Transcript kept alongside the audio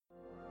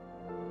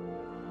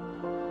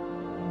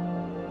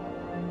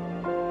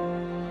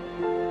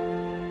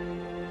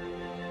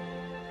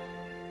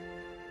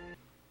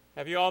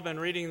Have you all been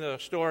reading the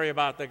story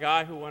about the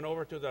guy who went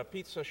over to the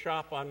pizza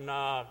shop on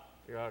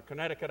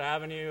Connecticut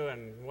Avenue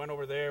and went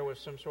over there with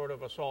some sort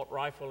of assault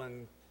rifle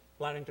and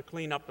planning to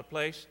clean up the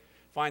place,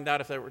 find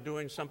out if they were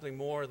doing something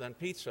more than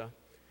pizza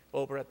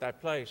over at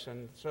that place?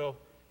 And so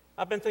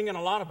I've been thinking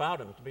a lot about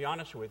him, to be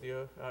honest with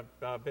you.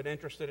 I've been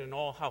interested in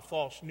all how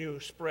false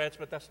news spreads,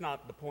 but that's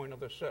not the point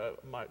of this.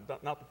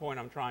 Not the point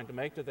I'm trying to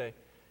make today.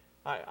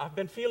 I've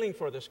been feeling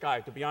for this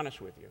guy, to be honest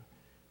with you.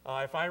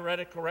 If I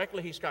read it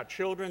correctly, he's got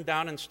children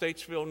down in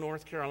Statesville,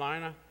 North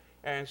Carolina,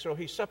 and so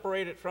he's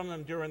separated from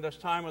them during this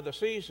time of the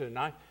season.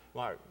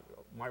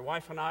 My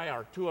wife and I,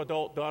 our two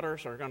adult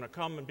daughters, are going to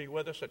come and be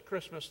with us at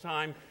Christmas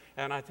time,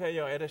 and I tell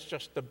you, it is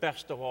just the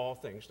best of all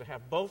things to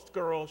have both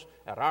girls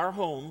at our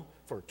home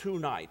for 2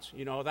 nights.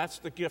 You know, that's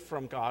the gift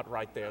from God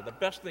right there, the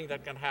best thing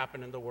that can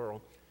happen in the world.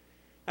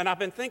 And I've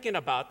been thinking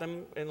about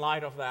them in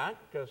light of that,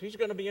 because he's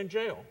going to be in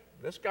jail.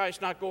 This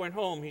guy's not going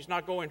home. He's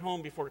not going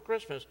home before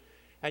Christmas.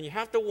 And you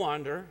have to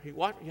wonder,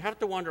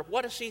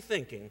 what is he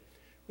thinking?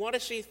 What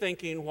is he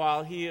thinking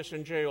while he is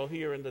in jail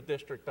here in the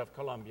District of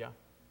Columbia?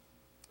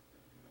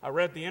 I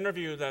read the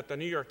interview that the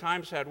New York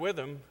Times had with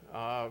him.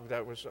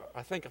 That was,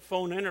 I think, a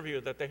phone interview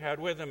that they had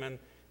with him. And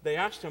they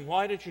asked him,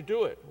 why did you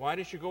do it? Why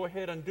did you go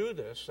ahead and do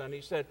this? And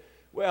he said,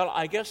 well,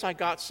 I guess I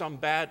got some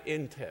bad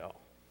intel.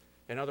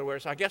 In other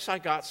words, I guess I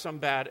got some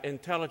bad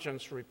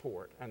intelligence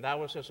report. And that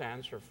was his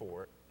answer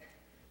for it.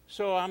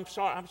 So I'm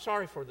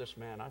sorry for this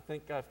man. I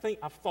think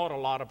I've thought a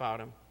lot about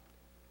him.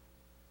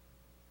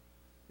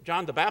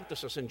 John the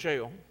Baptist is in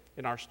jail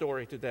in our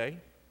story today.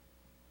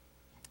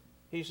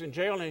 He's in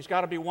jail and he's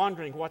got to be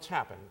wondering what's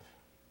happened.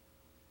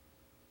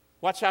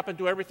 What's happened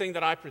to everything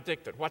that I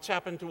predicted? What's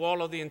happened to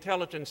all of the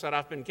intelligence that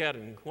I've been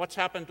getting? What's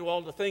happened to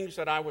all the things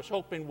that I was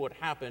hoping would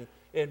happen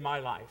in my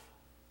life?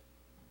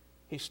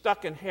 He's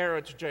stuck in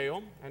Herod's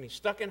jail, and he's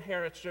stuck in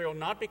Herod's jail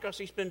not because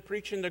he's been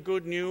preaching the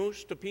good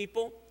news to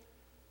people,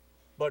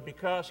 but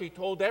because he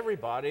told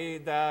everybody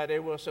that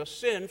it was a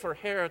sin for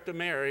Herod to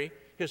marry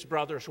his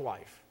brother's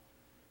wife.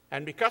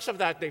 And because of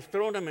that, they've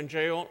thrown him in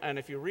jail. And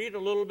if you read a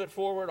little bit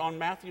forward on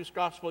Matthew's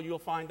gospel, you'll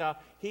find out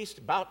he's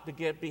about to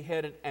get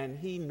beheaded, and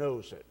he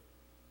knows it.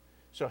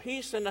 So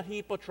he's in a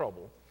heap of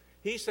trouble.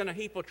 He's in a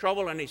heap of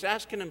trouble, and he's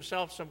asking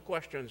himself some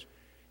questions.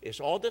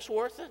 Is all this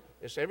worth it?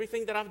 Is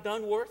everything that I've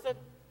done worth it?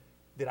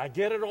 Did I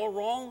get it all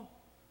wrong?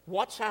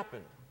 What's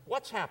happened?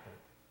 What's happened?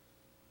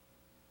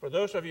 For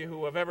those of you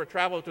who have ever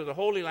traveled to the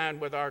Holy Land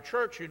with our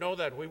church, you know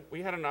that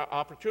we had an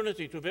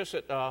opportunity to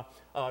visit the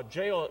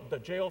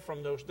jail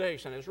from those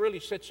days. And it really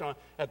sits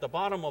at the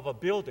bottom of a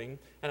building.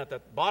 And at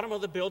the bottom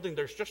of the building,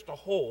 there's just a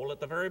hole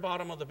at the very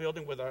bottom of the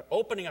building with an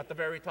opening at the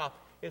very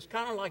top. It's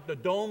kind of like the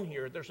dome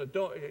here. There's a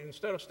dome.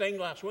 Instead of stained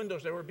glass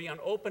windows, there would be an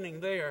opening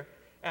there.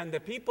 And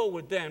the people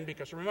would then,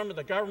 because remember,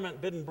 the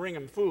government didn't bring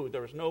him food.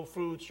 There was no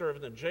food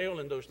served in jail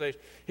in those days.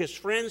 His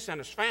friends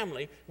and his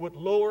family would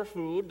lower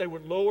food. They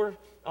would lower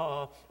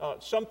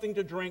something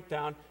to drink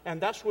down, and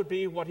that would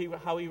be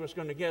how he was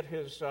going to get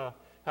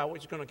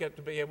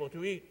to be able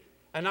to eat.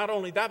 And not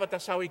only that, but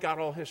that's how he got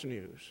all his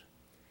news.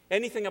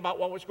 Anything about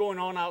what was going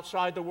on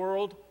outside the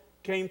world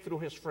came through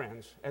his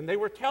friends. And they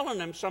were telling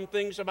him some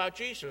things about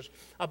Jesus,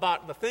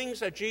 about the things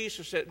that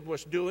Jesus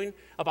was doing,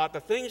 about the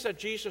things that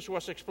Jesus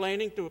was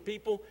explaining to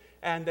people,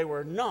 and they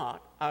were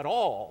not at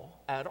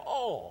all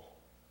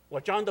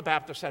what John the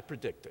Baptist had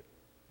predicted.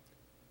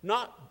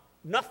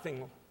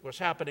 Nothing was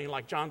happening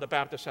like John the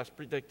Baptist has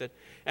predicted.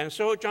 And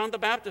so John the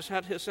Baptist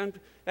had his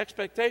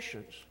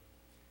expectations.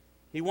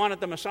 He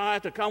wanted the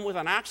Messiah to come with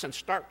an axe and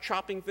start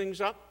chopping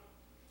things up.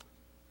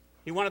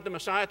 He wanted the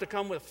Messiah to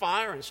come with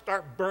fire and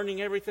start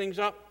burning everything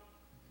up.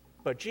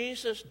 But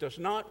Jesus does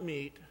not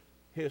meet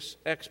his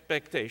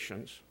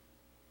expectations.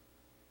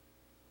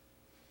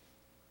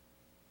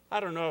 I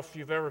don't know if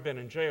you've ever been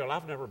in jail.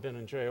 I've never been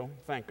in jail,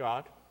 thank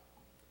God.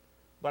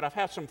 But I've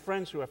had some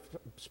friends who have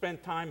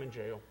spent time in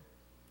jail.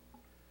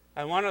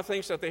 And one of the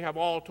things that they have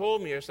all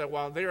told me is that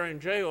while they're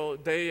in jail,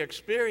 they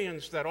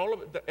experience that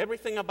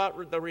everything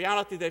about the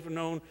reality they've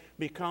known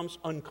becomes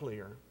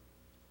unclear.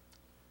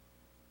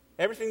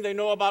 Everything they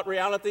know about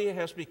reality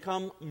has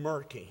become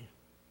murky.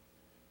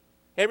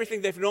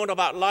 Everything they've known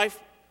about life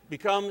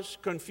becomes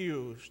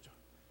confused.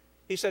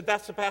 He said,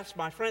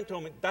 my friend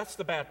told me, that's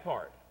the bad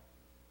part.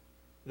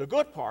 The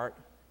good part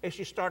is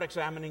you start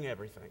examining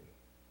everything.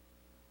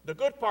 The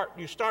good part,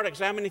 you start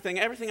examining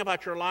everything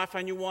about your life,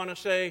 and you want to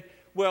say,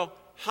 well,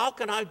 how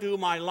can I do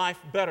my life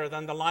better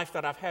than the life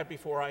that I've had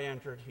before I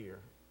entered here?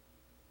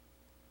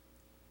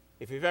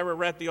 If you've ever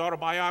read the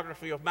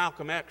autobiography of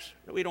Malcolm X,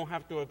 we don't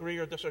have to agree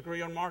or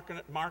disagree on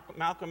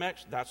Malcolm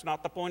X. That's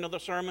not the point of the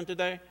sermon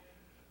today.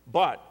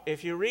 But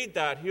if you read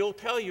that, he'll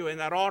tell you in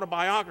that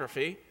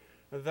autobiography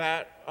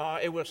that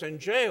it was in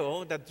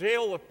jail, that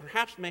jail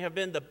perhaps may have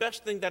been the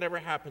best thing that ever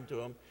happened to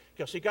him,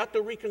 because he got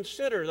to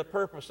reconsider the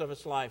purpose of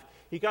his life.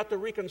 He got to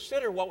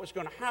reconsider what was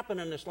going to happen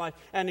in his life,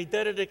 and he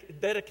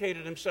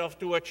dedicated himself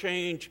to a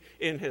change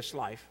in his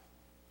life.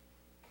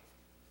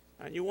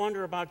 And you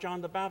wonder about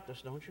John the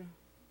Baptist, don't you?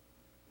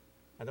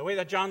 And the way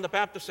that John the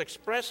Baptist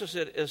expresses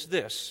it is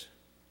this: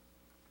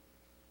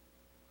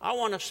 I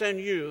want to send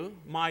you,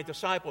 my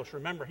disciples.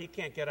 Remember, he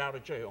can't get out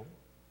of jail.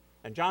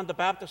 And John the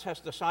Baptist has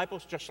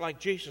disciples just like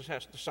Jesus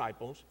has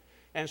disciples.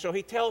 And so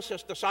he tells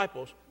his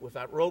disciples, with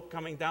that rope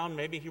coming down,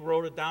 maybe he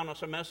wrote it down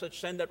as a message,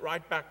 send it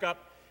right back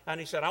up. And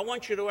he said, I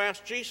want you to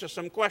ask Jesus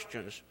some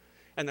questions.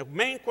 And the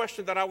main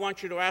question that I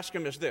want you to ask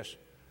him is this: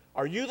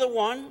 are you the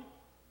one,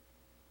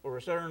 or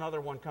is there another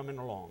one coming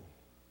along?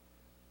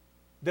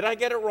 Did I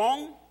get it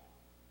wrong?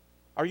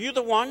 Are you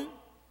the one,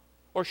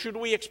 or should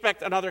we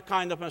expect another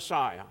kind of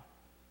Messiah?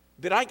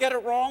 Did I get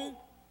it wrong?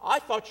 I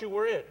thought you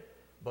were it.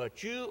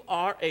 But you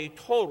are a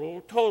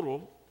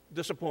total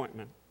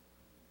disappointment.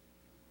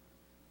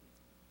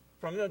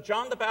 From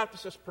John the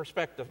Baptist's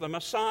perspective, the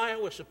Messiah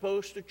was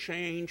supposed to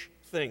change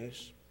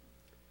things.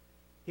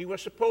 He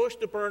was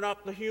supposed to burn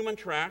up the human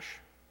trash.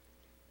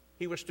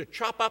 He was to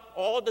chop up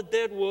all the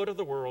dead wood of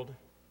the world.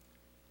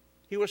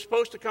 He was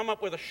supposed to come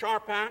up with a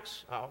sharp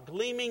axe, a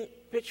gleaming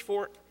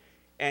pitchfork,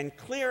 and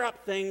clear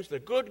up things the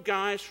good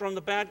guys from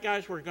the bad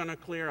guys were going to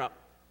clear up.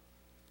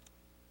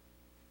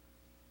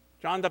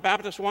 John the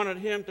Baptist wanted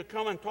him to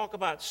come and talk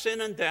about sin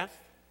and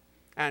death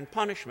and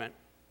punishment.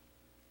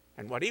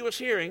 And what he was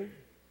hearing,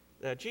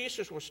 that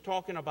Jesus was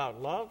talking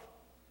about love,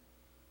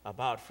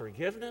 about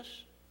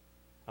forgiveness,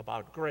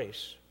 about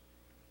grace.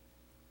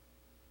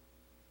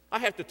 I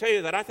have to tell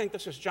you that I think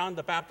this is John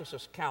the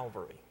Baptist's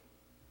Calvary.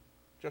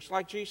 Just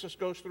like Jesus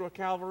goes through a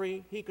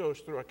Calvary, he goes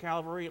through a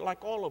Calvary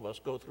like all of us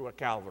go through a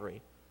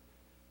Calvary.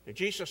 And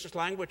Jesus'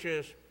 language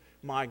is,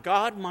 my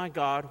God,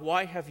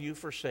 why have you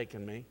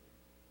forsaken me?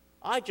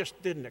 I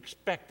just didn't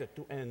expect it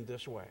to end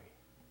this way.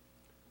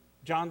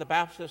 John the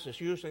Baptist is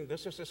using,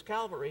 this is his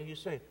Calvary. He's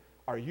saying,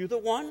 are you the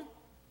one?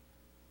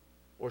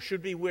 Or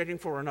should we be waiting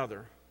for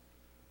another?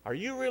 Are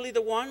you really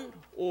the one?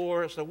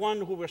 Or is the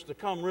one who is to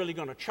come really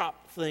going to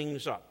chop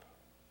things up?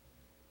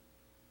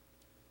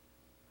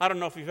 I don't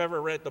know if you've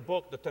ever read the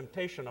book, The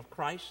Temptation of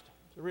Christ.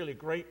 It's a really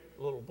great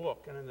little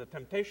book. And in The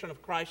Temptation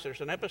of Christ,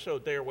 there's an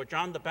episode there where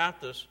John the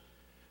Baptist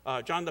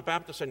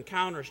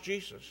encounters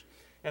Jesus.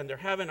 And they're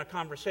having a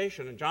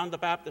conversation, and John the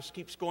Baptist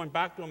keeps going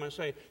back to him and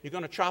saying, you're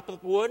going to chop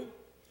up wood?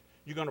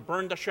 You're going to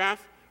burn the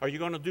shaft? Are you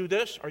going to do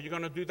this? Are you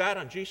going to do that?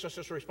 And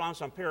Jesus'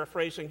 response, I'm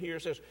paraphrasing here,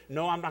 says,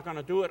 no, I'm not going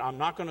to do it. I'm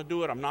not going to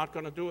do it. I'm not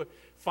going to do it.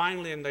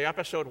 Finally, in the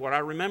episode, what I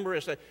remember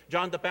is that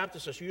John the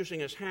Baptist is using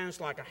his hands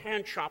like a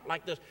hand chop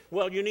like this.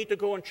 Well, you need to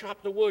go and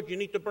chop the wood. You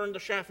need to burn the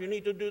shaft. You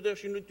need to do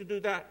this. You need to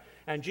do that.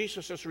 And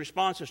Jesus'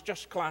 response is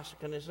just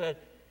classic. And he said,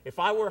 if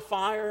I were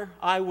fire,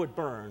 I would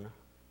burn.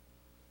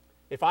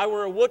 If I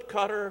were a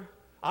woodcutter,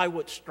 I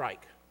would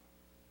strike.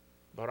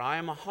 But I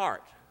am a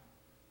heart,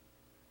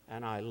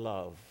 and I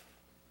love.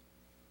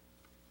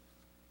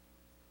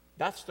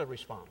 That's the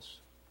response.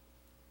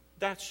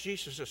 That's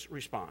Jesus'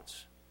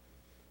 response.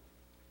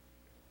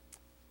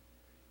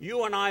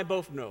 You and I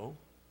both know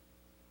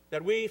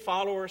that we,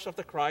 followers of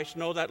the Christ,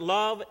 know that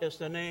love is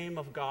the name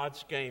of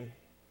God's game,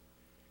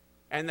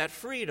 and that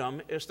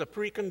freedom is the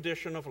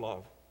precondition of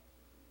love.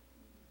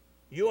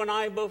 You and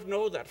I both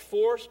know that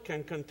force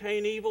can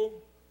contain evil,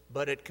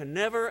 but it can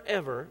never,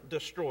 ever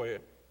destroy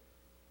it.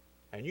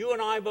 And you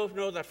and I both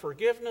know that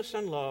forgiveness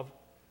and love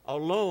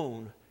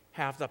alone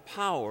have the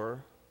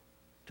power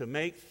to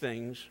make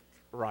things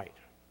right.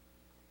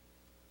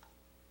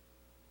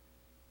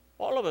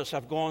 All of us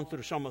have gone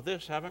through some of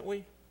this, haven't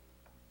we?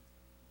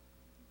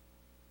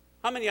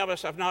 How many of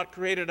us have not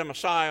created a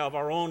Messiah of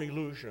our own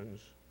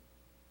illusions?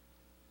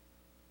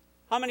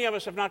 How many of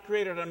us have not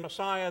created a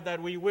Messiah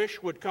that we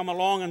wish would come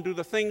along and do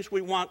the things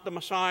we want the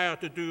Messiah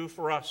to do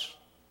for us?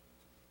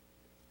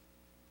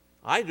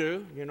 I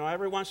do,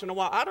 every once in a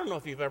while. I don't know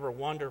if you've ever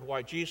wondered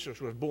why Jesus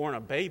was born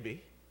a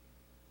baby,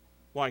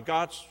 why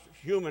God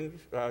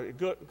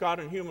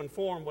in human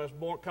form was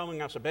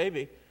coming as a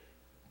baby.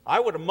 I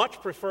would have much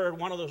preferred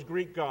one of those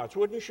Greek gods,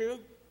 wouldn't you?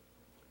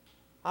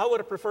 I would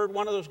have preferred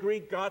one of those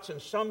Greek gods in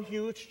some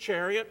huge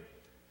chariot,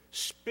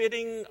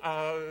 spitting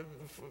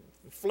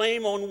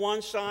flame on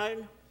one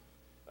side,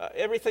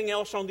 everything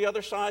else on the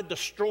other side,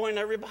 destroying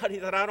everybody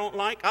that I don't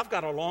like. I've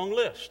got a long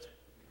list.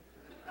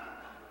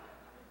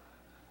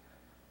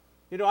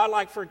 I'd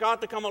like for God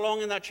to come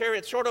along in that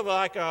chariot, sort of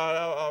like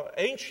an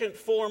ancient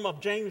form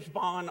of James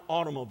Bond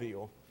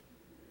automobile,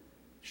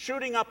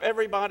 shooting up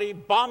everybody,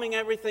 bombing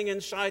everything in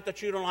sight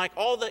that you don't like.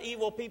 All the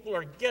evil people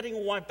are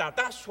getting wiped out.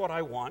 That's what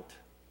I want.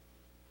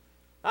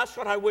 That's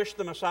what I wish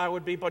the Messiah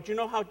would be. But you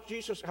know how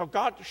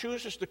God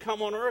chooses to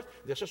come on earth?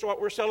 This is what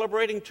we're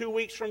celebrating 2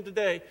 weeks from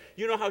today.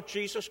 You know how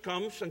Jesus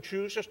comes and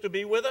chooses to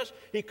be with us?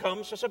 He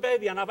comes as a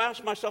baby. And I've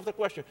asked myself the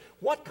question,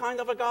 what kind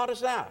of a God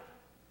is that?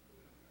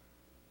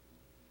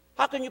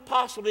 How can you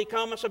possibly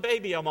come as a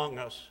baby among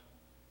us?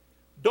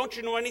 Don't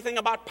you know anything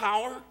about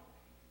power?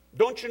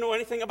 Don't you know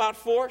anything about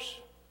force?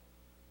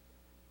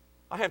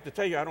 I have to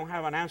tell you, I don't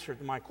have an answer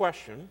to my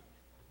question.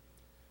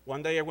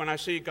 One day when I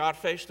see God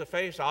face to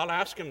face, I'll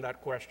ask him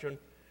that question.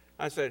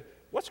 I said,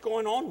 what's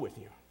going on with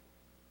you?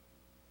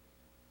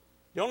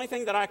 The only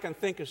thing that I can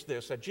think is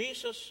this, that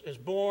Jesus is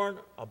born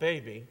a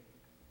baby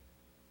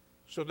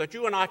so that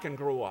you and I can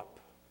grow up.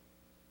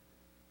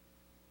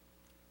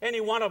 Any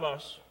one of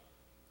us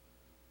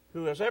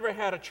who has ever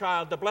had a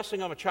child, the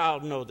blessing of a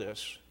child, know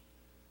this.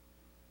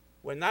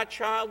 When that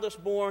child is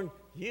born,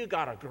 you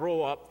got to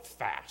grow up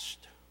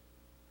fast.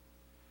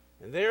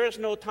 And there is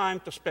no time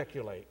to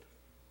speculate.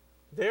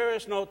 There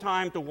is no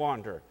time to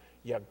wander.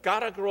 You've got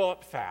to grow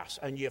up fast,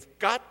 and you've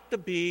got to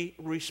be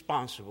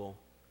responsible.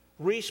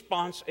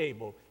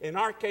 Responsible. In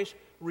our case,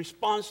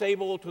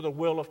 responsible to the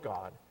will of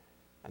God.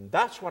 And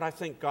that's what I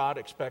think God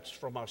expects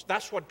from us.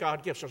 That's what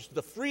God gives us,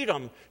 the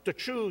freedom to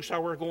choose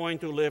how we're going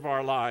to live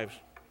our lives.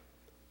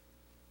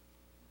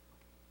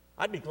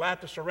 I'd be glad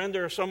to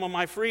surrender some of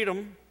my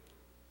freedom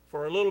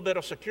for a little bit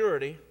of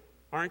security,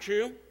 aren't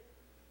you?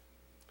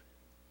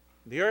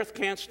 The earth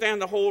can't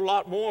stand a whole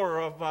lot more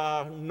of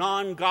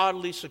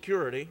non-godly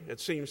security, it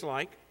seems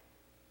like.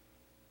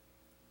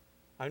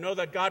 I know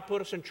that God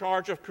put us in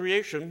charge of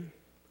creation.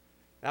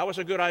 That was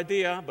a good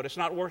idea, but it's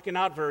not working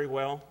out very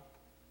well.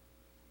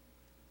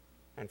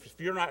 And if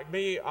you're not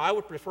me, I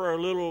would prefer a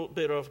little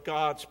bit of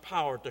God's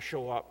power to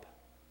show up.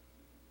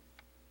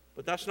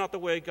 But that's not the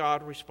way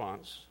God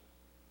responds.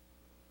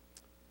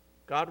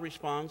 God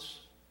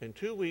responds in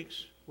 2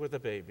 weeks with a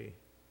baby,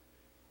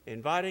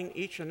 inviting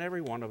each and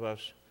every one of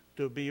us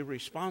to be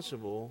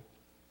responsible,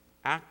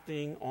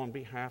 acting on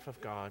behalf of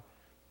God,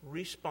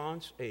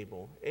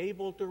 responsible,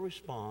 able to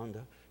respond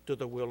to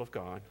the will of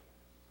God.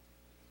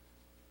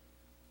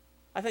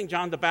 I think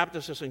John the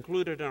Baptist is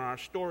included in our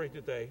story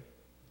today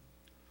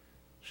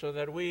so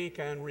that we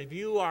can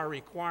review our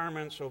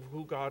requirements of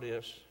who God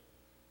is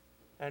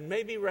and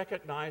maybe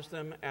recognize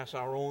them as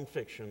our own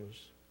fictions,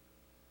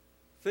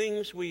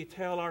 things we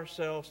tell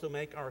ourselves to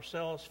make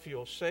ourselves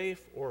feel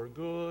safe or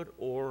good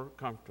or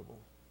comfortable.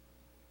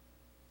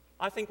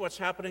 I think what's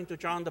happening to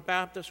John the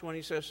Baptist when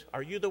he says,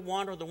 "Are you the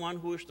one or the one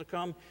who is to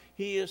come?"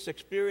 He is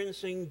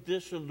experiencing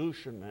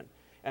disillusionment.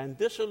 And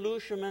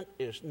disillusionment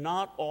is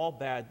not all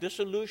bad.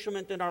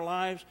 Disillusionment in our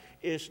lives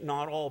is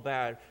not all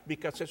bad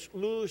because it's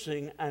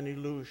losing an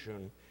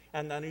illusion.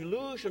 And an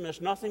illusion is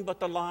nothing but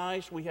the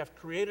lies we have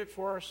created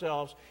for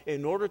ourselves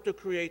in order to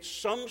create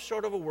some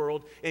sort of a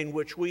world in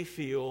which we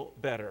feel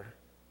better.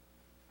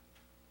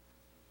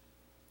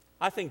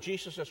 I think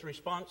Jesus'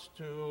 response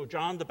to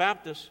John the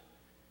Baptist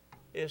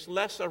is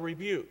less a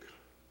rebuke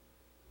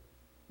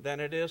than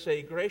it is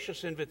a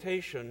gracious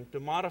invitation to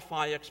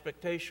modify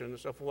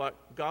expectations of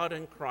what God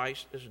in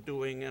Christ is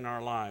doing in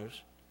our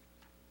lives.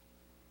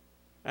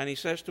 And he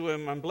says to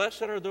him, "And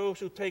blessed are those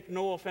who take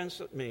no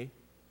offense at me.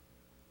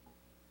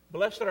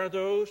 Blessed are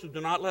those who do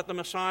not let the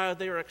Messiah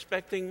they are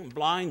expecting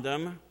blind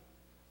them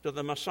to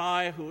the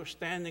Messiah who is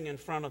standing in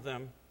front of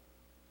them.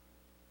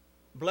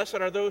 Blessed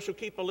are those who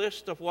keep a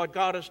list of what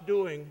God is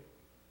doing,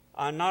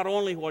 and not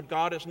only what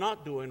God is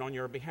not doing on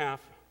your behalf.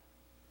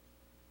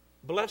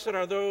 Blessed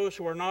are those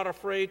who are not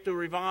afraid to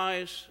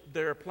revise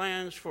their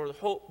plans for the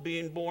hope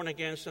being born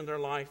against in their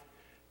life,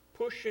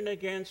 pushing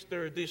against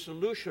their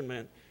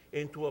disillusionment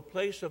into a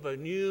place of a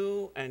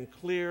new and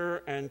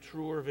clear and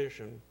truer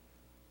vision."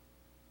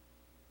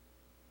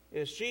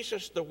 Is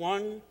Jesus the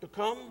one to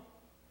come,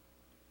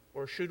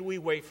 or should we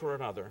wait for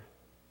another?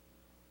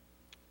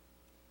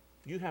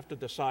 You have to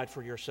decide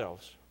for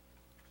yourselves.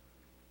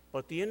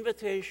 But the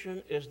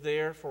invitation is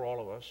there for all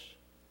of us.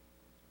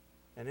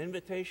 An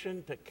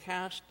invitation to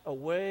cast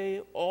away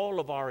all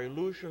of our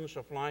illusions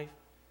of life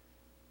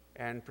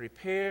and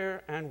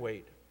prepare and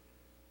wait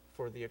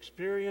for the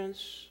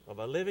experience of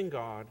a living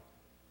God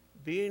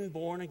being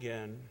born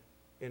again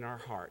in our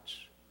hearts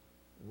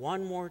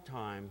one more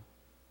time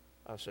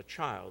as a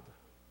child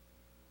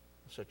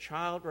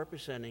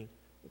representing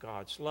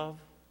God's love,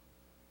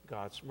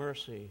 God's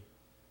mercy,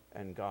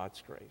 and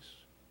God's grace.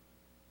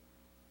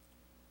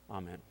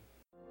 Amen.